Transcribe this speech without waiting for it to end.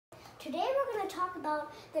Today we're going to talk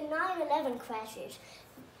about the 9/11 crashes.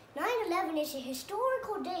 9/11 is a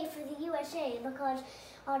historical day for the USA because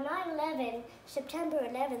on 9/11, September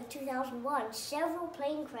 11, 2001, several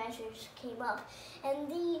plane crashes came up, and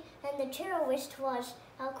the terrorist was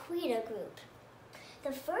Al Qaeda group.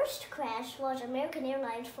 The first crash was American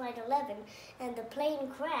Airlines Flight 11, and the plane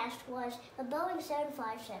crashed was a Boeing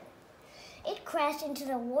 757. It crashed into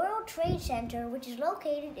the World Trade Center, which is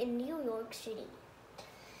located in New York City.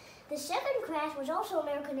 The second crash was also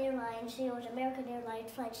American Airlines. It was American Airlines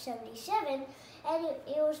Flight 77, and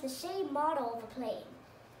it was the same model of a plane,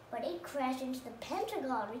 but it crashed into the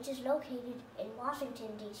Pentagon, which is located in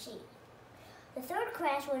Washington, D.C. The third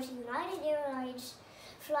crash was United Airlines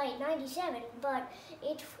Flight 97, but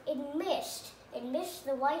it missed. It missed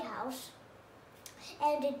the White House,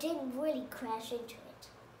 and it didn't really crash into it.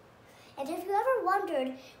 And have you ever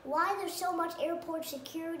wondered why there's so much airport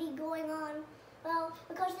security going on? Well,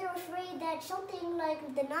 because they're afraid that something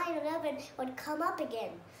like the 9/11 would come up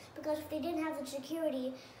again. Because if they didn't have the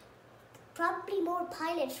security, probably more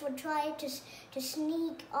pilots would try to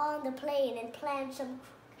sneak on the plane and plan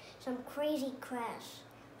some crazy crash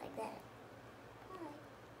like that.